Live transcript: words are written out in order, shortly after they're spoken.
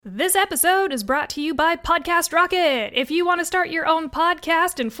This episode is brought to you by Podcast Rocket. If you want to start your own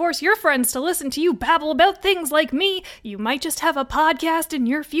podcast and force your friends to listen to you babble about things like me, you might just have a podcast in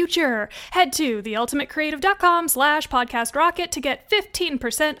your future. Head to theultimatecreative.com/podcastrocket to get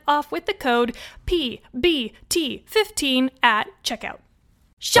 15% off with the code PBT15 at checkout.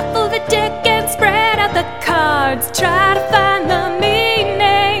 Shuffle the deck and spread out the cards. Try to find the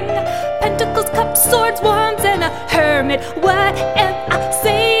meaning. Pentacles, cups, swords, wands, and a hermit. What am I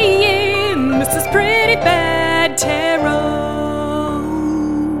saying? This is Pretty Bad Tarot.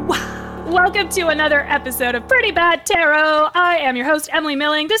 Welcome to another episode of Pretty Bad Tarot. I am your host, Emily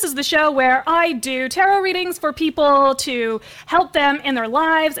Milling. This is the show where I do tarot readings for people to help them in their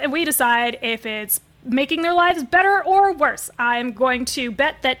lives, and we decide if it's making their lives better or worse. I'm going to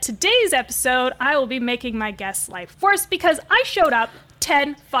bet that today's episode, I will be making my guest's life worse because I showed up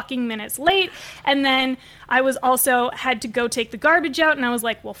 10 fucking minutes late, and then I was also had to go take the garbage out, and I was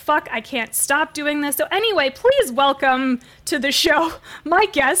like, well, fuck, I can't stop doing this. So anyway, please welcome to the show my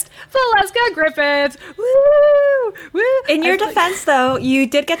guest, Valeska Griffiths. Woo! Woo! In your defense, though, you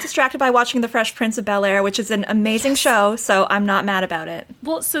did get distracted by watching The Fresh Prince of Bel-Air, which is an amazing show, so I'm not mad about it.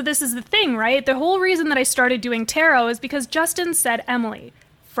 Well, so this is the thing, right? The whole reason that I started doing tarot is because Justin said, Emily,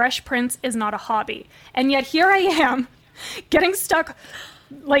 Fresh Prince is not a hobby. And yet here I am, getting stuck,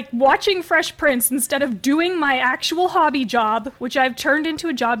 like, watching Fresh Prince instead of doing my actual hobby job, which I've turned into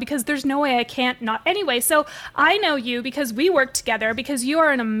a job because there's no way I can't not. Anyway, so I know you because we work together, because you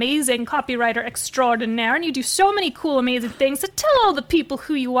are an amazing copywriter extraordinaire, and you do so many cool, amazing things. So tell all the people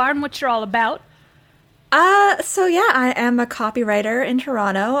who you are and what you're all about. So yeah, I am a copywriter in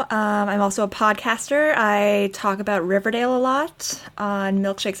Toronto. I'm also a podcaster. I talk about Riverdale a lot on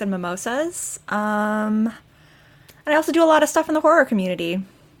Milkshakes and Mimosas. And I also do a lot of stuff in the horror community.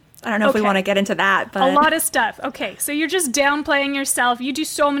 I don't know if we want to get into that, but... A lot of stuff. Okay, so you're just downplaying yourself. You do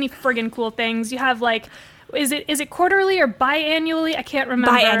so many friggin' cool things. You have, like... Is it quarterly or biannually? I can't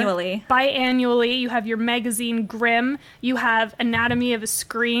remember. Biannually. Biannually. You have your magazine Grimm. You have Anatomy of a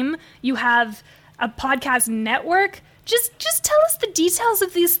Scream. You have a podcast network. Just tell us the details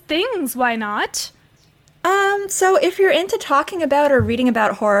of these things. Why not? So if you're into talking about or reading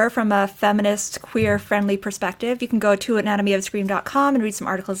about horror from a feminist, queer-friendly perspective, you can go to anatomyofscream.com and read some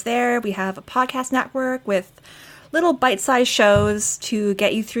articles there. We have a podcast network with little bite-sized shows to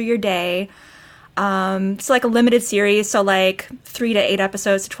get you through your day. It's like a limited series, so like 3 to 8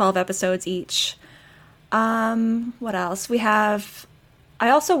 episodes to 12 episodes each. What else? I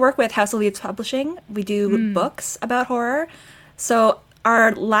also work with House of Leaves Publishing. We do books about horror. So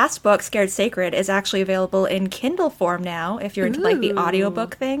our last book, Scared Sacred, is actually available in Kindle form now, if you're into, like, the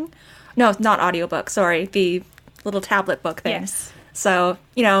audiobook thing. No, not audiobook, sorry, the little tablet book thing. Yes. So,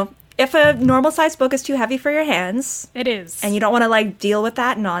 you know, if a normal-sized book is too heavy for your hands... It is. And you don't want to, like, deal with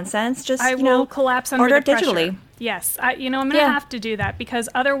that nonsense, just, collapse under order the pressure. digitally. Yes, I'm going to have to do that, because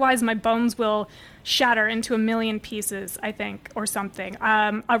otherwise my bones will shatter into a million pieces, I think, or something.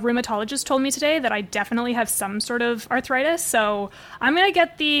 A rheumatologist told me today that I definitely have some sort of arthritis, so I'm going to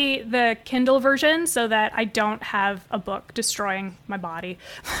get the Kindle version so that I don't have a book destroying my body.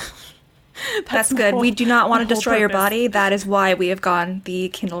 That's good. We do not want to destroy your body. That is why we have gone the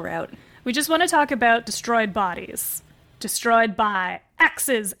Kindle route. We just want to talk about destroyed bodies. Destroyed by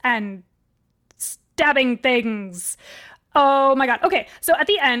axes and stabbing things. Oh my god. Okay, so at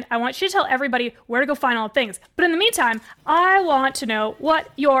the end, I want you to tell everybody where to go find all the things. But in the meantime, I want to know what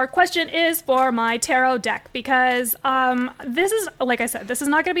your question is for my tarot deck, because this is, like I said, this is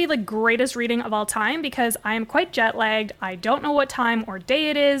not going to be the greatest reading of all time because I am quite jet lagged. I don't know what time or day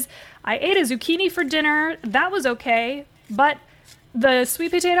it is. I ate a zucchini for dinner. That was okay, but the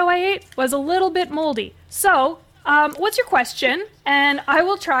sweet potato I ate was a little bit moldy. So, what's your question? And I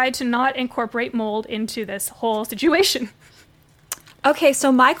will try to not incorporate mold into this whole situation. Okay,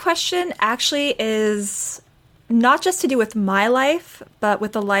 so my question actually is not just to do with my life, but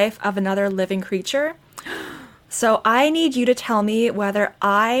with the life of another living creature. So I need you to tell me whether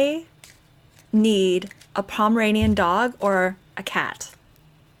I need a Pomeranian dog or a cat.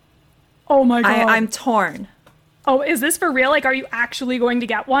 Oh my god. I'm torn. Oh, is this for real? Like, are you actually going to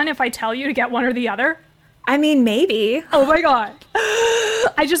get one if I tell you to get one or the other? I mean, maybe. Oh my god.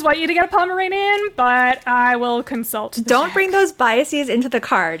 I just want you to get a Pomeranian, but I will consult. Don't bring those biases into the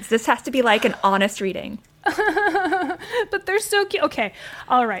cards. This has to be like an honest reading. But they're so cute. Okay.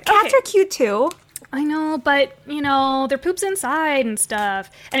 All right. Cats are cute too. I know, but, their poop's inside and stuff.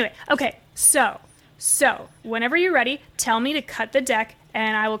 Anyway, okay. So, whenever you're ready, tell me to cut the deck,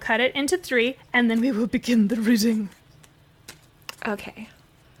 and I will cut it into 3, and then we will begin the reading. Okay.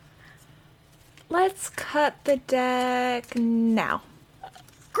 Let's cut the deck now.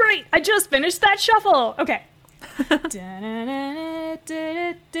 Great! I just finished that shuffle. Okay. What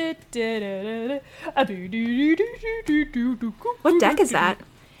deck is that?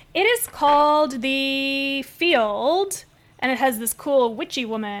 It is called the Field, and it has this cool witchy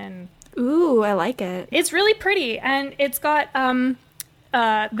woman. Ooh, I like it. It's really pretty, and it's got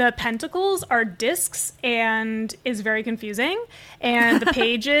the pentacles are discs and is very confusing, and the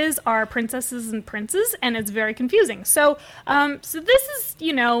pages are princesses and princes, and it's very confusing. So this is,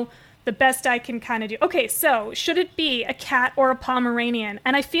 the best I can kind of do. Okay, so should it be a cat or a Pomeranian?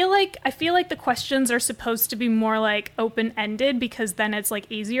 And I feel like the questions are supposed to be more like open-ended, because then it's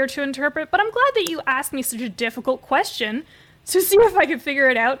like easier to interpret. But I'm glad that you asked me such a difficult question to see if I can figure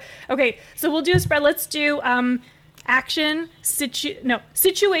it out. Okay, so we'll do a spread. Let's do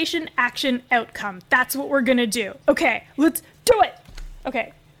situation, action, outcome. That's what we're gonna do. Okay, let's do it.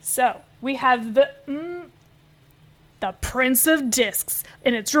 Okay, so we have the Prince of Discs,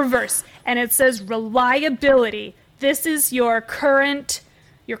 and it's reverse, and it says reliability. This is your current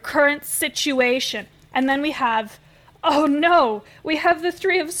situation. And then we have, oh no, we have the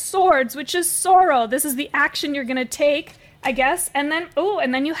Three of Swords, which is sorrow. This is the action you're gonna take, I guess. And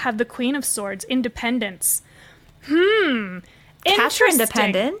then you have the Queen of Swords, independence. Cats are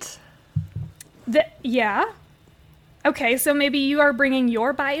independent. Yeah. Okay, so maybe you are bringing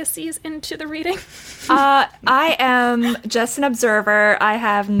your biases into the reading? I am just an observer. I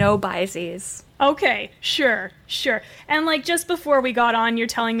have no biases. Okay, sure. And like just before we got on, you're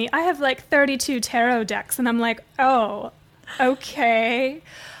telling me I have like 32 tarot decks, and I'm like, oh, okay.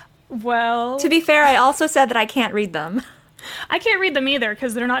 Well... To be fair, I also said that I can't read them. I can't read them either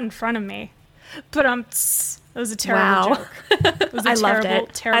because they're not in front of me. But that was a terrible joke. It was a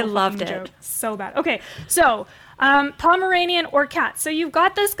terrible loved it. Joke. So bad. Okay, so... Pomeranian or cat. So you've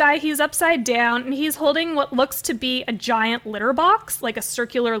got this guy, he's upside down, and he's holding what looks to be a giant litter box, like a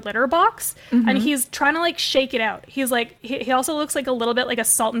circular litter box, and he's trying to, like, shake it out. He's like, he also looks like a little bit like a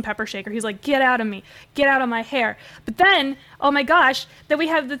salt and pepper shaker. He's like, get out of me, get out of my hair. But then, oh my gosh, then we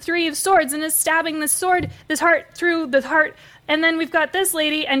have the Three of Swords, and is stabbing this heart through the heart. And then we've got this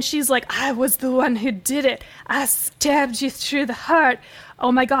lady, and she's like, I was the one who did it. I stabbed you through the heart.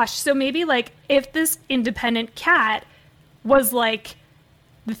 Oh my gosh. So maybe, like, if this independent cat was, like,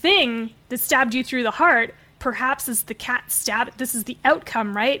 the thing that stabbed you through the heart, perhaps it's the cat stab. This is the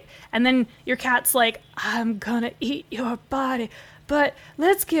outcome, right? And then your cat's like, I'm gonna eat your body. But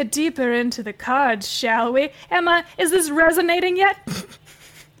let's get deeper into the cards, shall we? Emma, is this resonating yet?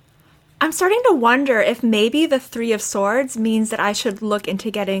 I'm starting to wonder if maybe the Three of Swords means that I should look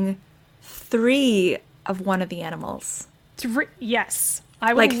into getting 3 of one of the animals. Yes.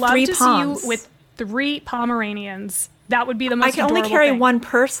 I would love to see you with 3 Pomeranians. That would be the most adorable thing. I can only carry 1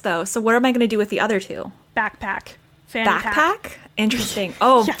 purse, though, so what am I going to do with the other 2? Backpack. Fanny Backpack? Pack. Interesting.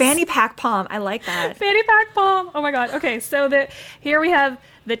 Oh, yes. Fanny pack Pom. I like that. Fanny pack Pom. Oh my god. Okay, so here we have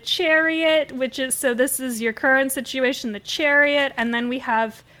the Chariot, which is, so this is your current situation, the Chariot, and then we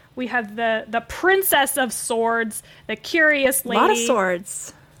have the Princess of Swords, the Curious Lady. A lot of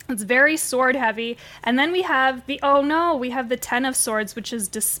swords. It's very sword heavy. And then we have the Ten of Swords, which is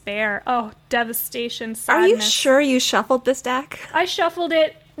despair. Oh, devastation, sadness. Are you sure you shuffled this deck? I shuffled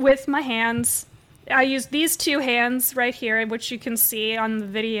it with my hands. I used these 2 hands right here, which you can see on the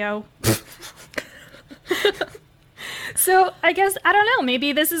video. So I guess, I don't know,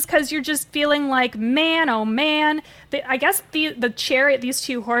 maybe this is because you're just feeling like, man, oh man. I guess the Chariot, these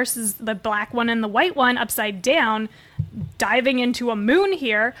 2 horses, the black one and the white one, upside down, diving into a moon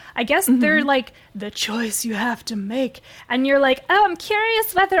here, I guess they're like the choice you have to make. And you're like, oh, I'm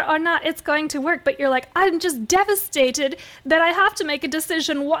curious whether or not it's going to work. But you're like, I'm just devastated that I have to make a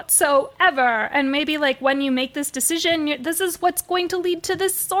decision whatsoever. And maybe like when you make this decision, this is what's going to lead to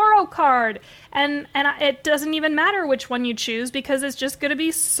this sorrow card. And it doesn't even matter which one you choose, because it's just going to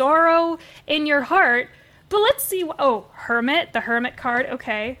be sorrow in your heart. But let's see. Oh, Hermit, the Hermit card.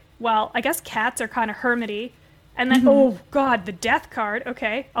 Okay. Well, I guess cats are kind of hermity. And then, oh god, the Death card.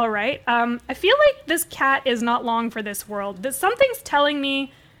 Okay, all right. I feel like this cat is not long for this world. Something's telling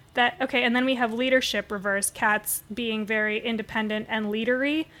me that, okay, and then we have leadership reverse, cats being very independent and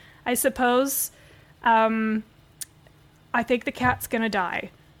leadery, I suppose. I think the cat's gonna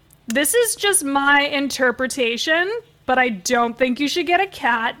die. This is just my interpretation, but I don't think you should get a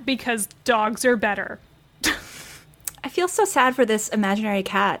cat because dogs are better. I feel so sad for this imaginary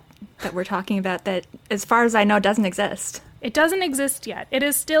cat that we're talking about that, as far as I know, doesn't exist. It doesn't exist yet. It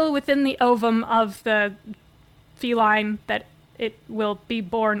is still within the ovum of the feline that it will be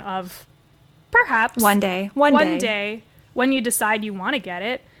born of. Perhaps. One day. One day, when you decide you want to get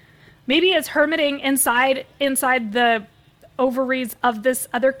it. Maybe it's hermiting inside the ovaries of this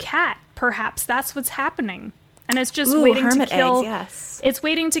other cat. Perhaps that's what's happening. And it's just Ooh, waiting to hermit kill. eggs, yes. It's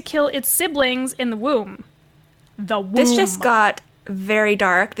waiting to kill its siblings in the womb. The womb. This just got very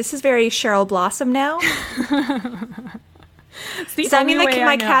dark. This is very Cheryl Blossom now. It's the Does that only mean way that I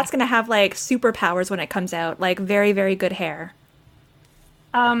my know. cat's gonna have like superpowers when it comes out? Like very, very good hair.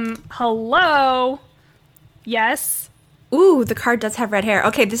 Hello? Yes? Ooh, the card does have red hair.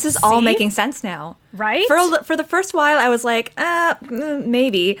 Okay, this is all See? making sense now. Right? For the first while, I was like,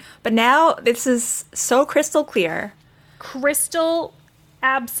 maybe. But now this is so crystal clear. Crystal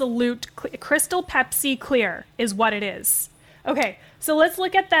crystal Pepsi clear is what it is. Okay, so let's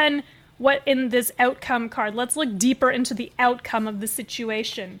look at then what in this outcome card. Let's look deeper into the outcome of the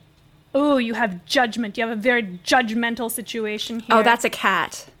situation. Ooh, you have judgment. You have a very judgmental situation here. Oh, that's a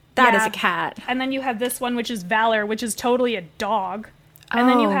cat. That is Yeah. a cat. And then you have this one, which is valor, which is totally a dog. And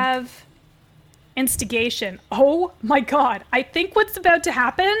then you Oh. have instigation. Oh my god. I think what's about to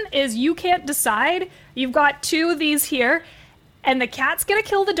happen is you can't decide. You've got two of these here, and the cat's gonna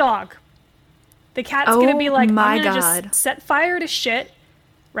kill the dog. The cat's gonna be Oh like, my I'm gonna God. just set fire to shit,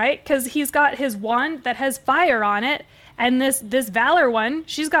 right? Because he's got his wand that has fire on it. And this Valor one,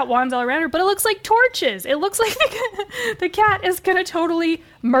 she's got wands all around her, but it looks like torches. It looks like the cat is gonna totally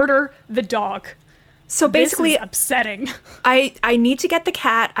murder the dog. So basically, This is upsetting. I need to get the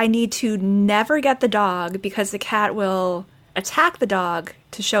cat. I need to never get the dog because the cat will attack the dog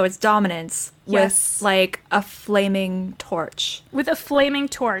to show its dominance Yes. with like a flaming torch. With a flaming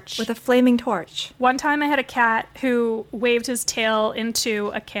torch. With a flaming torch. One time I had a cat who waved his tail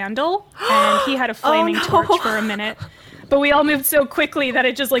into a candle, and he had a flaming no. torch for a minute. But we all moved so quickly that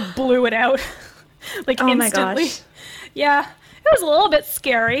it just like blew it out. Like Oh my instantly. gosh. Yeah. It was a little bit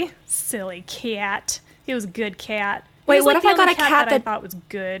scary. Silly cat. He was a good cat. He Wait, was, what like, if I the only got a cat I that- thought was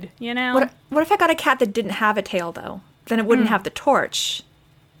good, you know? What if I got a cat that didn't have a tail though? Then it Hmm. wouldn't have the torch.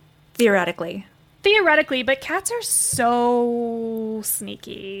 Theoretically. Theoretically, but cats are so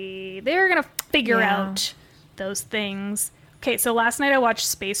sneaky. They're gonna figure Yeah. out those things. Okay, so last night I watched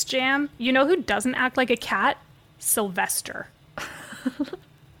Space Jam. You know who doesn't act like a cat? Sylvester.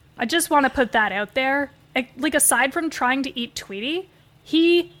 I just want to put that out there. Like, aside from trying to eat Tweety,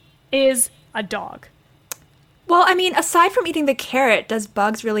 he is a dog. Well, I mean, aside from eating the carrot, does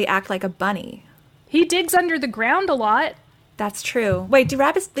Bugs really act like a bunny? He digs under the ground a lot. That's true. Wait, do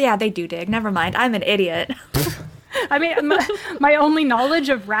rabbits? Yeah, they do dig. Never mind. I'm an idiot. I mean, my only knowledge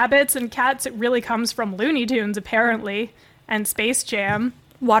of rabbits and cats, it really comes from Looney Tunes, apparently, and Space Jam.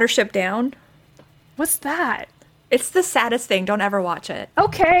 Watership Down. What's that? It's the saddest thing. Don't ever watch it.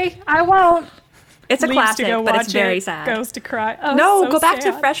 Okay, I won't. It's a Leaves classic, to go but watch it's very it, sad. Goes to cry. Oh, No, so go back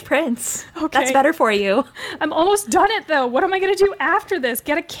to sad. Fresh Prince. Okay. That's better for you. I'm almost done it though. What am I gonna do after this?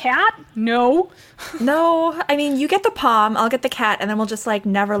 Get a cat? No. No, I mean, you get the palm, I'll get the cat, and then we'll just like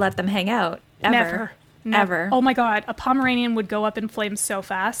never let them hang out. Ever. Never. Ever. Oh my god, a Pomeranian would go up in flames so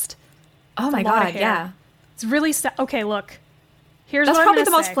fast. Oh my a lot of god, hair. yeah. It's really okay. Look, here's That's what probably I'm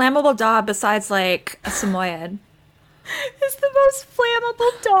the gonna most say. flammable dog besides like a Samoyed. It's the most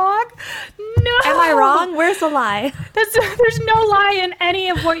flammable dog. No. Am I wrong? Where's the lie? There's no lie in any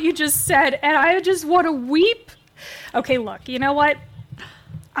of what you just said, and I just want to weep. Okay, look, you know what?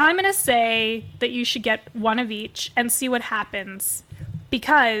 I'm going to say that you should get one of each and see what happens,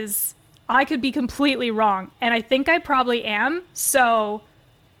 because I could be completely wrong, and I think I probably am, so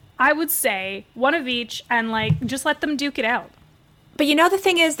I would say one of each and, like, just let them duke it out. But you know, the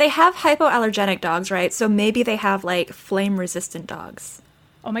thing is, they have hypoallergenic dogs, right? So maybe they have like flame-resistant dogs.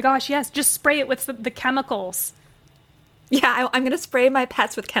 Oh my gosh, yes, just spray it with the chemicals. Yeah, I'm gonna spray my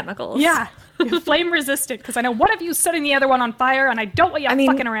pets with chemicals. Yeah, flame resistant, because I know one of you is setting the other one on fire, and I don't want you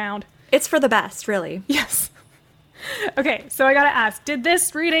fucking around. It's for the best, really. Yes. Okay, so I gotta ask, did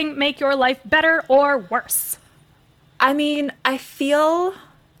this reading make your life better or worse? I mean, I feel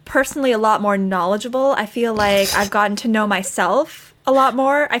personally a lot more knowledgeable. I feel like I've gotten to know myself a lot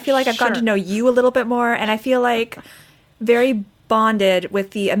more. I feel like I've gotten to Sure. know you a little bit more, and I feel like very bonded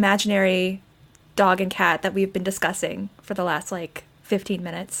with the imaginary dog and cat that we've been discussing for the last like 15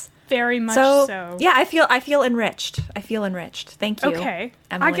 minutes. Very much so. Yeah, I feel enriched. I feel enriched. Thank you. Okay.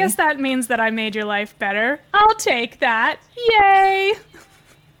 Emily. I guess that means that I made your life better. I'll take that. Yay!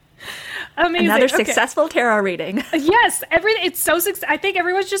 Amazing. Another Okay. successful tarot reading. Yes, it's so I think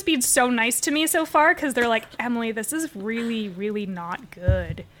everyone's just being so nice to me so far, because they're like, Emily, this is really, really not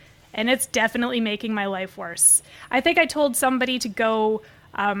good. And it's definitely making my life worse. I think I told somebody to go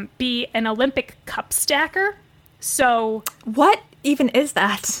be an Olympic cup stacker. So, What even is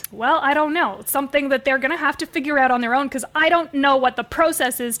that? well, I don't know. It's something that they're going to have to figure out on their own, because I don't know what the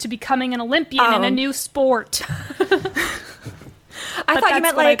process is to becoming an Olympian in a Oh. new sport. I thought you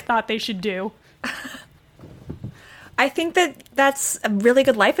meant what like I thought they should do. I think that's a really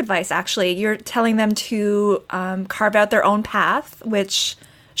good life advice, actually. You're telling them to carve out their own path, which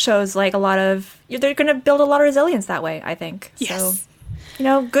shows like they're going to build a lot of resilience that way, I think. Yes.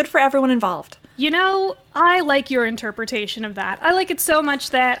 So, good for everyone involved. I like your interpretation of that. I like it so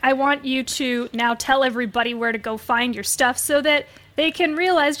much that I want you to now tell everybody where to go find your stuff so that they can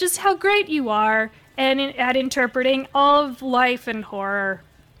realize just how great you are at interpreting all of life and horror.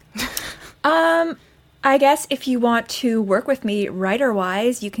 I guess if you want to work with me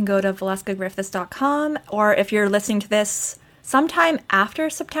writer-wise, you can go to ValeskaGriffiths.com, or if you're listening to this sometime after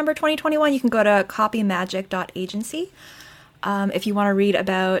September 2021, you can go to copymagic.agency. If you want to read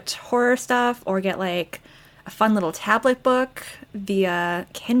about horror stuff or get like a fun little tablet book via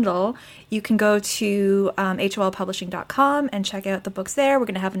Kindle, you can go to holpublishing.com and check out the books there. We're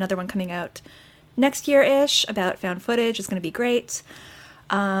going to have another one coming out next year-ish about found footage. It's going to be great.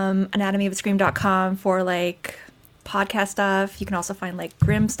 anatomyofascream.com for like podcast stuff. You can also find like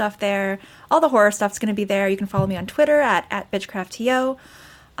grim stuff there. All the horror stuff's going to be there. You can follow me on Twitter at bitchcraftto.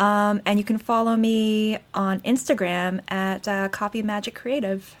 And you can follow me on Instagram at Copy Magic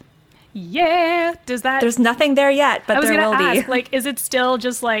Creative. Yeah. There's nothing there yet, but there will be. Like, is it still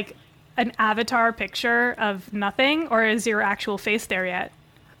just like an avatar picture of nothing, or is your actual face there yet?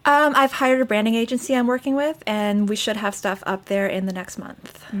 I've hired a branding agency I'm working with, and we should have stuff up there in the next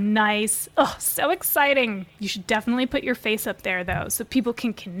month. Nice. Oh, so exciting. You should definitely put your face up there, though, so people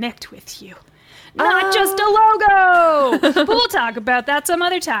can connect with you. Not just a logo! But we'll talk about that some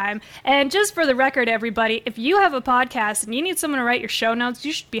other time. And just for the record, everybody, if you have a podcast and you need someone to write your show notes,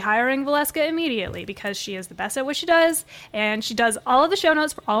 you should be hiring Valeska immediately, because she is the best at what she does, and she does all of the show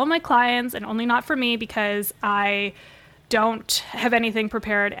notes for all of my clients, and only not for me, because I don't have anything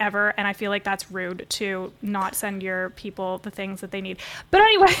prepared ever, and I feel like that's rude to not send your people the things that they need. But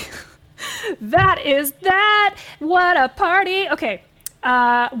anyway, that is that. What a party. Okay,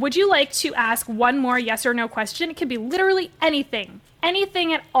 would you like to ask one more yes or no question? It can be literally anything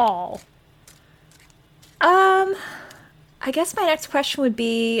at all. I guess my next question would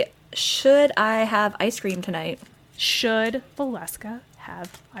be, should I have ice cream tonight? Should Valeska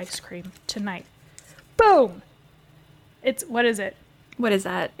have ice cream tonight? Boom! What is it? What is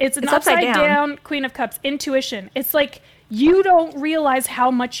that? It's an upside down Queen of Cups. Intuition. It's like, you don't realize how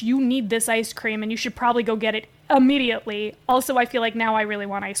much you need this ice cream, and you should probably go get it immediately. Also, I feel like now I really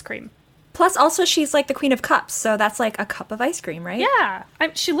want ice cream. Plus, also, she's like the Queen of Cups, so that's like a cup of ice cream, right? Yeah.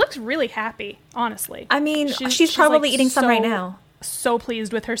 She looks really happy, honestly. I mean, she's probably like eating some right now. So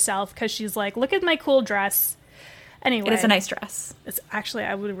pleased with herself, because she's like, look at my cool dress. Anyway. It is a nice dress. Actually,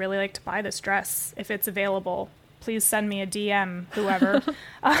 I would really like to buy this dress if it's available. Please send me a DM, whoever.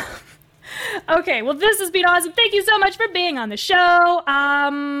 Okay, well, this has been awesome. Thank you so much for being on the show.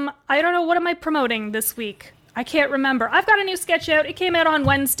 I don't know, what am I promoting this week? I can't remember. I've got a new sketch out. It came out on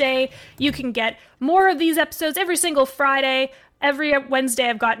Wednesday. You can get more of these episodes every single Friday. Every Wednesday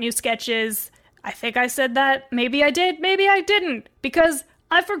I've got new sketches. I think I said that. Maybe I did. Maybe I didn't. Because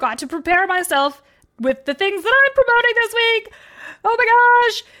I forgot to prepare myself with the things that I'm promoting this week. Oh my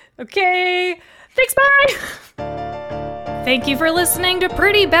gosh. Okay. Thanks, bye! Thank you for listening to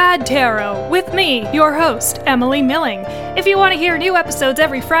Pretty Bad Tarot with me, your host, Emily Milling. If you want to hear new episodes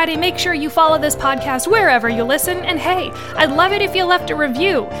every Friday, make sure you follow this podcast wherever you listen, and hey, I'd love it if you left a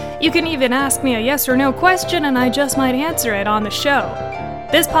review. You can even ask me a yes or no question, and I just might answer it on the show.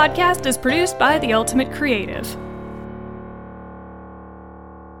 This podcast is produced by The Ultimate Creative.